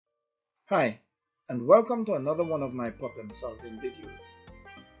Hi, and welcome to another one of my problem solving videos.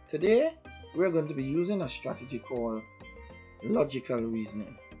 Today, we're going to be using a strategy called logical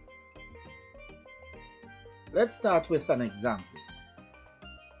reasoning. Let's start with an example.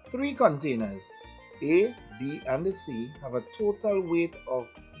 Three containers, A, B, and C, have a total weight of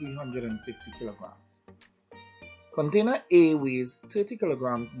 350 kilograms. Container A weighs 30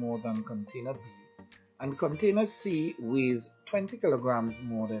 kilograms more than container B, and container C weighs 20 kilograms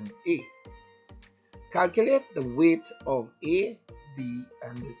more than A. Calculate the weight of A, B,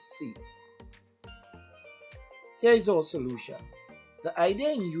 and C. Here is our solution. The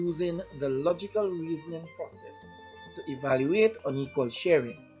idea in using the logical reasoning process to evaluate unequal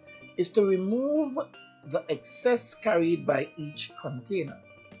sharing is to remove the excess carried by each container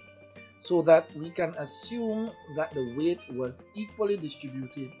so that we can assume that the weight was equally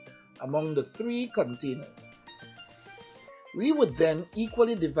distributed among the three containers. We would then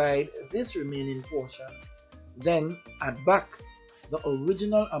equally divide this remaining portion, then add back the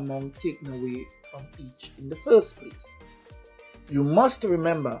original amount taken away from each in the first place. You must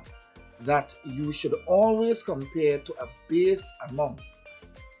remember that you should always compare to a base amount.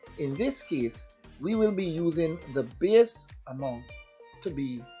 In this case, we will be using the base amount to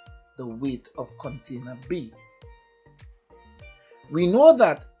be the weight of container B. We know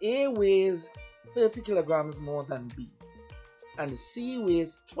that A weighs 30 kilograms more than B, and C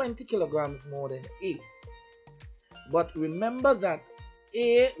weighs 20 kilograms more than A. But remember that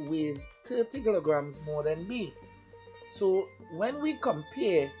A weighs 30 kilograms more than B. So when we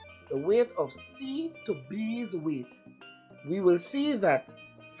compare the weight of C to B's weight, we will see that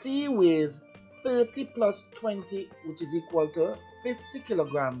C weighs 30 plus 20, which is equal to 50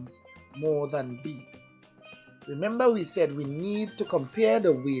 kilograms more than B. Remember, we said we need to compare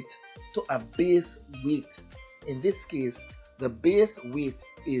the weight to a base weight. In this case, the base weight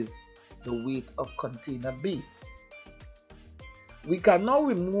is the weight of container B. We can now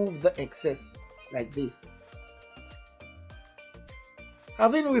remove the excess like this.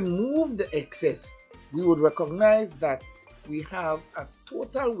 Having removed the excess, we would recognize that we have a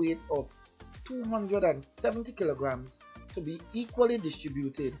total weight of 270 kilograms to be equally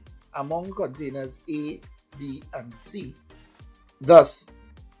distributed among containers A, B, and C. Thus,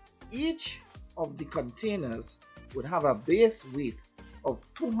 each of the containers would have a base weight of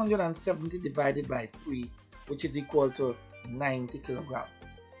 270 divided by 3, which is equal to 90 kilograms.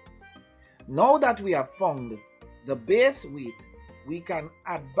 Now that we have found the base weight, we can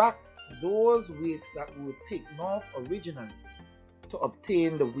add back those weights that were taken off originally to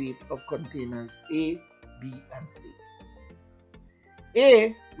obtain the weight of containers A, B, and C.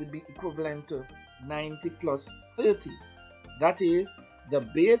 A would be equivalent to 90 plus 30. That is the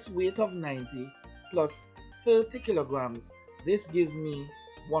base weight of 90 plus 30 kilograms. This gives me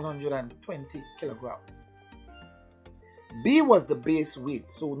 120 kilograms. B was the base weight,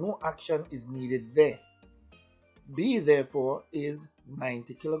 so no action is needed there. B therefore is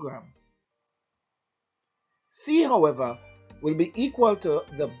 90 kilograms. C, however, will be equal to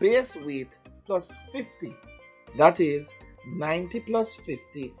the base weight plus 50. That is 90 plus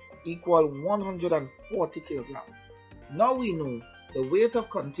 50 equal 140 kilograms. Now we know the weight of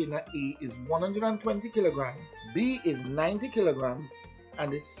container A is 120 kilograms, B is 90 kilograms,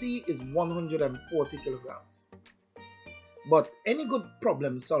 and C is 140 kilograms. But any good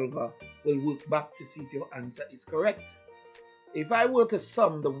problem solver will work back to see if your answer is correct. If I were to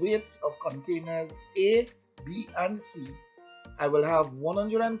sum the weights of containers A, B, and C, I will have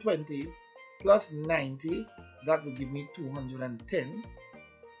 120 plus 90, that would give me 210,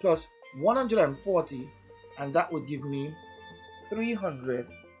 plus 140, and that would give me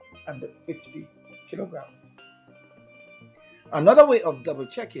 350 kilograms. Another way of double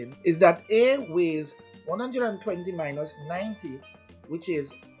checking is that A weighs 120 minus 90, which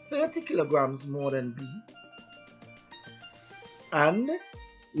is 30 kilograms more than B, and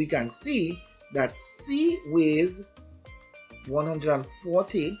we can see that C weighs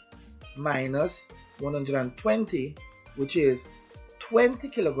 140 minus 120, which is 20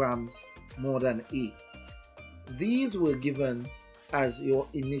 kilograms more than A. These were given as your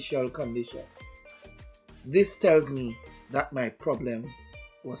initial condition. This tells me that my problem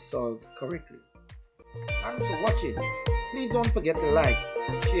was solved correctly. Thanks for watching. Please don't forget to like,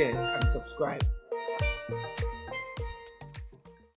 share, and subscribe.